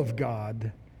will of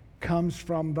God comes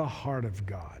from the heart of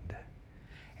God.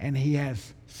 And he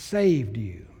has saved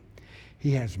you.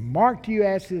 He has marked you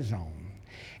as his own.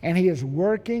 And he is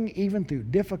working even through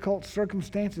difficult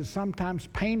circumstances, sometimes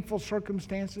painful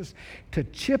circumstances, to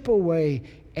chip away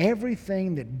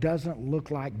everything that doesn't look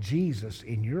like Jesus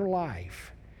in your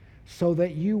life so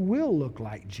that you will look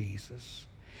like Jesus.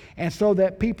 And so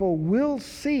that people will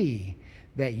see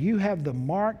that you have the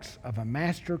marks of a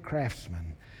master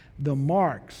craftsman, the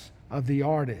marks of the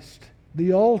artist,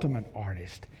 the ultimate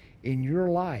artist in your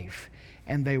life,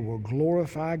 and they will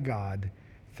glorify God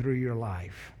through your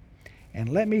life. And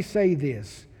let me say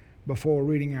this before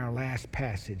reading our last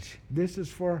passage. This is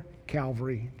for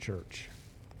Calvary Church.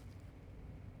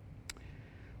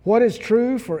 What is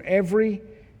true for every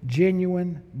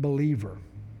genuine believer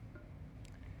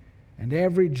and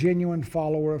every genuine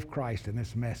follower of Christ in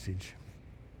this message?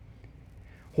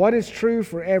 What is true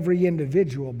for every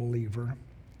individual believer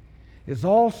is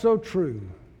also true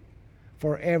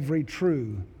for every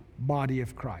true body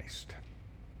of Christ.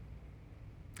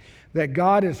 That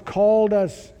God has called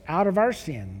us out of our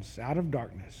sins, out of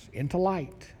darkness, into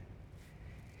light.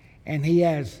 And he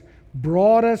has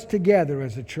brought us together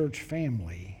as a church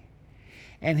family.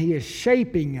 And he is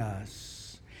shaping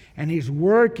us. And he's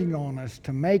working on us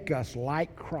to make us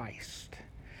like Christ,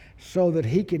 so that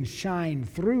he can shine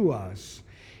through us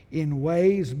in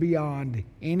ways beyond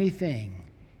anything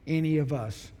any of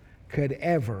us could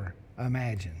ever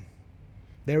imagine.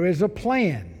 There is a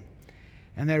plan.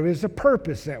 And there is a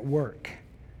purpose at work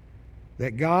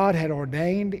that God had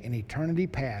ordained in eternity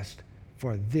past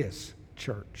for this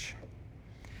church.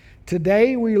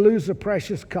 Today we lose a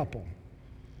precious couple.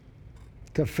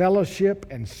 to fellowship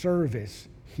and service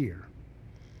here.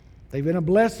 They've been a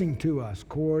blessing to us,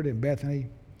 Cord and Bethany.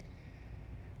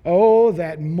 Oh,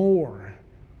 that more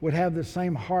would have the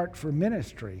same heart for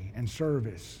ministry and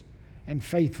service and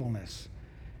faithfulness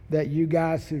that you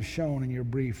guys have shown in your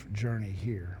brief journey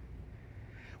here.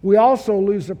 We also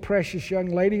lose a precious young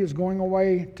lady who's going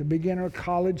away to begin her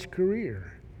college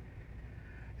career.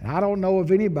 And I don't know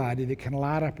of anybody that can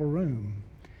light up a room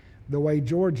the way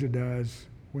Georgia does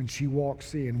when she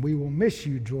walks in. We will miss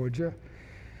you, Georgia.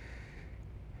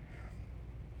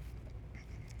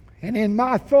 And in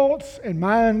my thoughts and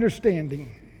my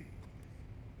understanding,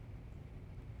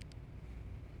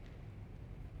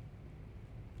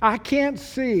 I can't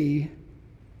see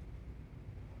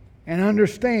and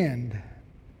understand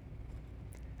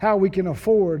how we can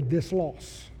afford this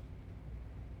loss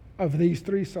of these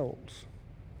 3 souls.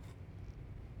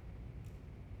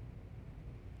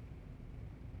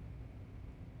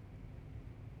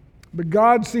 But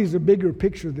God sees a bigger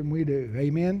picture than we do.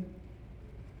 Amen?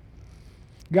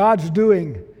 God's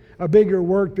doing a bigger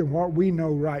work than what we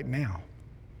know right now.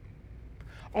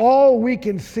 All we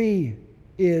can see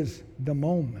is the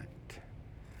moment.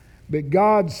 But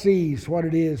God sees what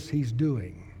it is He's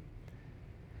doing.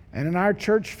 And in our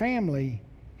church family,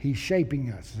 He's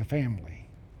shaping us as a family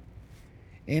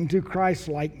into Christ's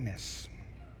likeness.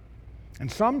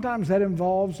 And sometimes that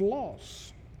involves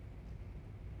loss.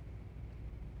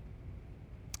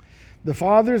 The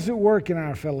Father's at work in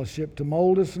our fellowship to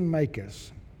mold us and make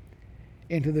us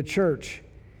into the church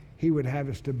He would have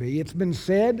us to be. It's been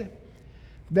said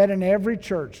that in every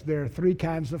church there are 3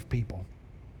 kinds of people.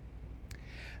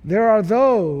 There are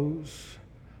those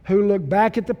who look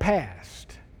back at the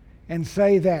past and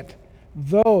say that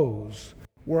those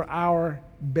were our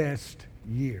best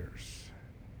years.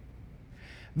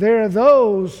 There are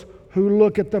those who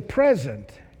look at the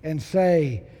present and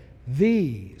say,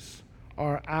 these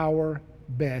are our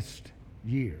best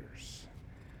years.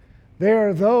 There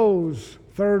are those,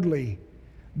 thirdly,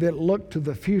 that look to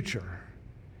the future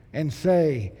and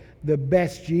say the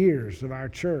best years of our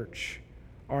church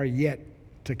are yet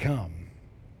to come.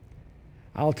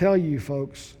 I'll tell you,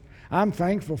 folks, I'm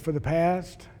thankful for the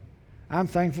past. I'm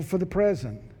thankful for the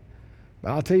present.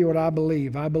 But I'll tell you what I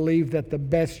believe. I believe that the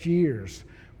best years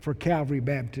for Calvary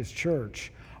Baptist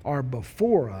Church are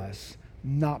before us,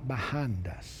 not behind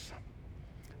us.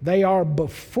 They are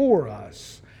before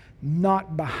us,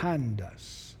 not behind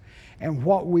us. And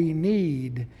what we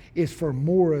need is for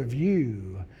more of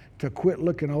you to quit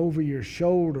looking over your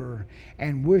shoulder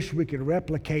and wish we could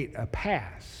replicate a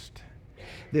past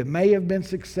that may have been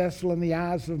successful in the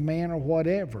eyes of man or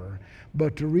whatever,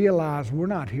 but to realize we're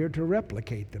not here to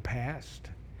replicate the past.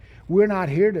 We're not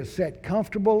here to sit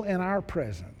comfortable in our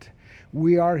present.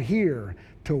 We are here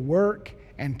to work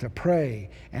and to pray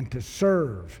and to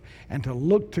serve and to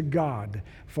look to God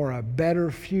for a better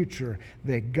future,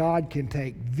 that God can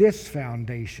take this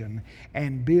foundation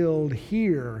and build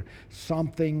here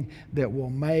something that will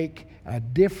make a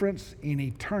difference in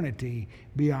eternity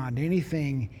beyond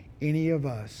anything any of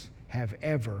us have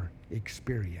ever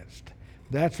experienced.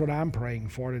 That's what I'm praying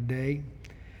for today.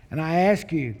 And I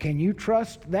ask you, can you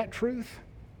trust that truth?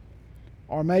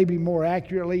 Or maybe more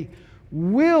accurately,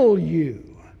 will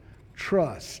you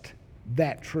trust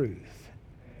that truth?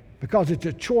 Because it's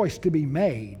a choice to be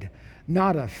made,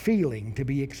 not a feeling to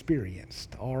be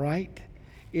experienced. All right?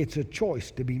 It's a choice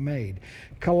to be made.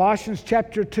 Colossians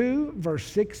chapter 2, verse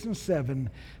 6 and 7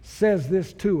 says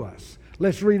this to us.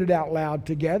 Let's read it out loud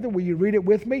together. Will you read it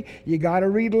with me? You got to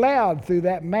read loud through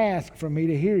that mask for me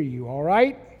to hear you, all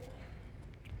right?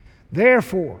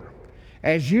 Therefore,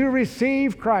 as you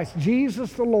receive Christ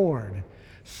Jesus the Lord,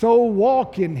 so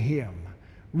walk in Him,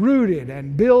 rooted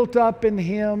and built up in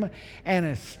Him and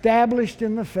established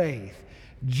in the faith,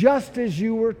 just as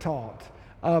you were taught,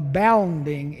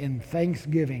 abounding in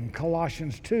thanksgiving.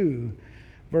 Colossians 2,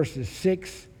 verses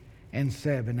 6 and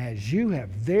 7. As you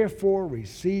have therefore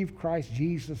received Christ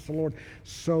Jesus the Lord,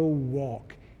 so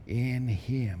walk in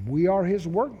Him. We are His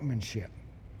workmanship,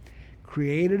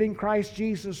 created in Christ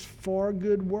Jesus for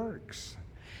good works,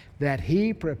 that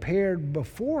He prepared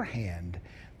beforehand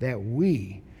that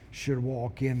we should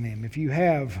walk in them. If you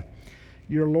have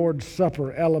your Lord's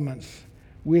Supper elements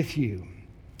with you,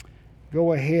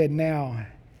 go ahead now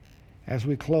as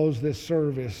we close this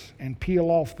service and peel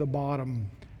off the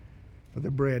bottom of the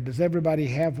bread. Does everybody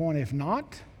have one? If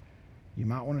not, you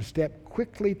might want to step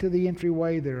quickly to the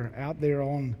entryway. They're out there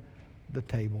on the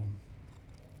table.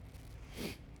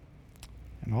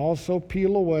 And also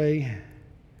peel away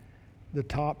the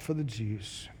top for the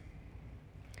juice.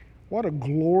 What a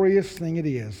glorious thing it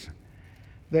is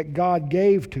that God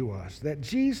gave to us, that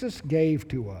Jesus gave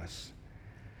to us.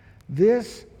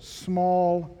 This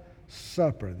small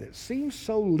supper that seems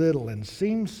so little and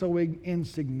seems so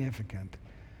insignificant.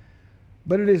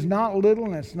 But it is not little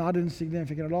and it's not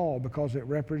insignificant at all, because it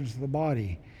represents the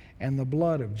body and the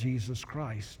blood of Jesus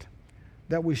Christ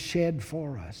that was shed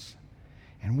for us.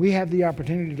 And we have the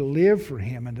opportunity to live for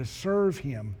Him and to serve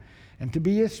Him and to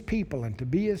be His people and to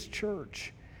be His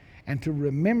church and to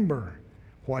remember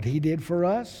what He did for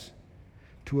us,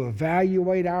 to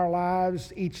evaluate our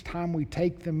lives each time we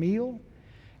take the meal,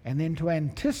 and then to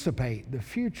anticipate the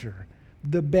future.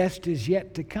 The best is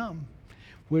yet to come,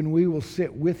 when we will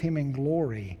sit with Him in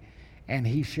glory and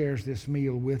He shares this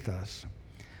meal with us.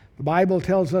 The Bible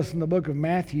tells us in the book of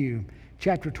Matthew,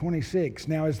 chapter 26,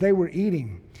 now as they were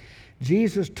eating,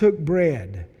 Jesus took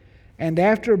bread, and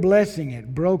after blessing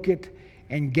it, broke it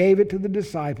and gave it to the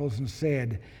disciples and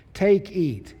said, "Take,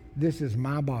 eat, this is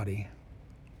my body."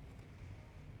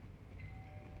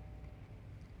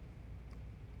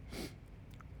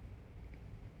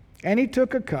 And He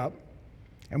took a cup,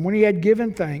 and when He had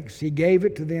given thanks, He gave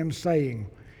it to them, saying,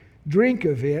 "Drink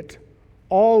of it,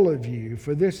 all of you,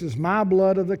 for this is my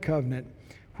blood of the covenant,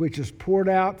 which is poured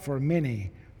out for many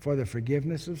for the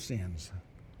forgiveness of sins."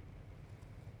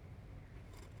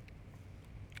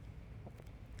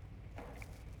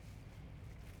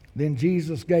 Then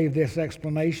Jesus gave this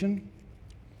explanation,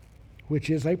 which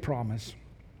is a promise.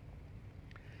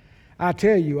 "I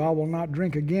tell you, I will not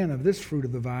drink again of this fruit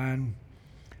of the vine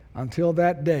until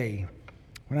that day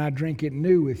when I drink it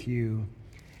new with you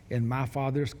in my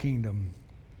Father's kingdom."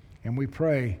 And we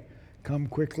pray, come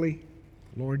quickly,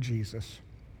 Lord Jesus.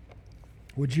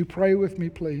 Would you pray with me,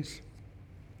 please?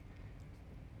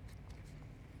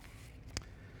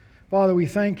 Father, we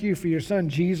thank you for your Son,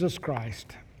 Jesus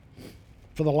Christ,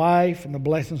 for the life and the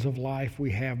blessings of life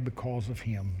we have because of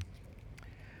Him.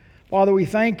 Father, we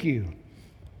thank you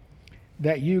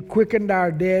that you quickened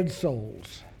our dead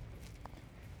souls,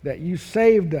 that you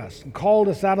saved us and called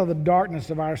us out of the darkness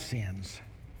of our sins.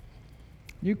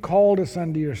 You called us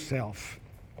unto yourself.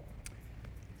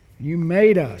 You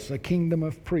made us a kingdom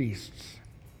of priests.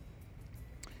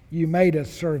 You made us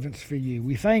servants for you.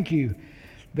 We thank you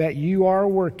that you are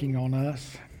working on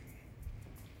us.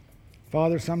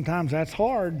 Father, sometimes that's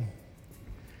hard,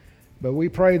 but we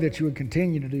pray that you would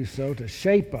continue to do so, to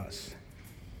shape us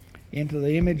into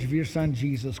the image of your Son,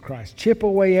 Jesus Christ. Chip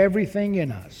away everything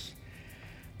in us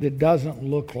that doesn't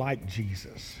look like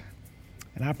Jesus.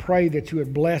 And I pray that you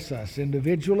would bless us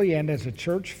individually and as a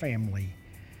church family,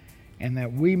 and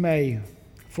that we may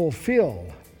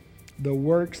fulfill the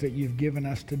works that you've given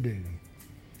us to do,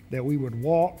 that we would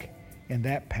walk in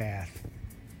that path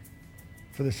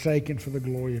for the sake and for the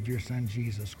glory of your Son,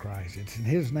 Jesus Christ. It's in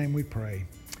His name we pray.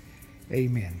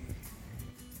 Amen.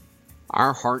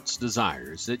 Our heart's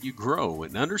desire is that you grow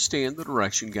and understand the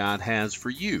direction God has for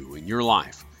you in your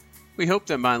life. We hope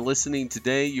that by listening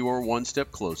today, you are one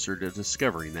step closer to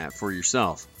discovering that for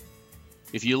yourself.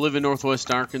 If you live in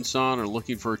Northwest Arkansas and are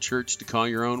looking for a church to call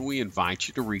your own, we invite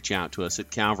you to reach out to us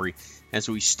at Calvary as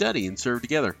we study and serve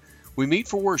together. We meet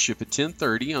for worship at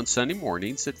 10:30 on Sunday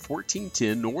mornings at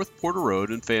 1410 North Porter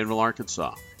Road in Fayetteville,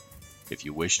 Arkansas. If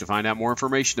you wish to find out more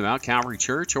information about Calvary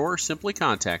Church or simply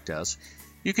contact us,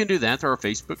 you can do that through our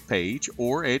Facebook page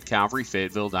or at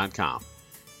calvaryfayetteville.com.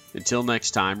 Until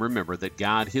next time, remember that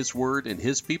God, His Word, and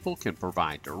His people can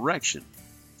provide direction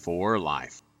for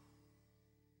life.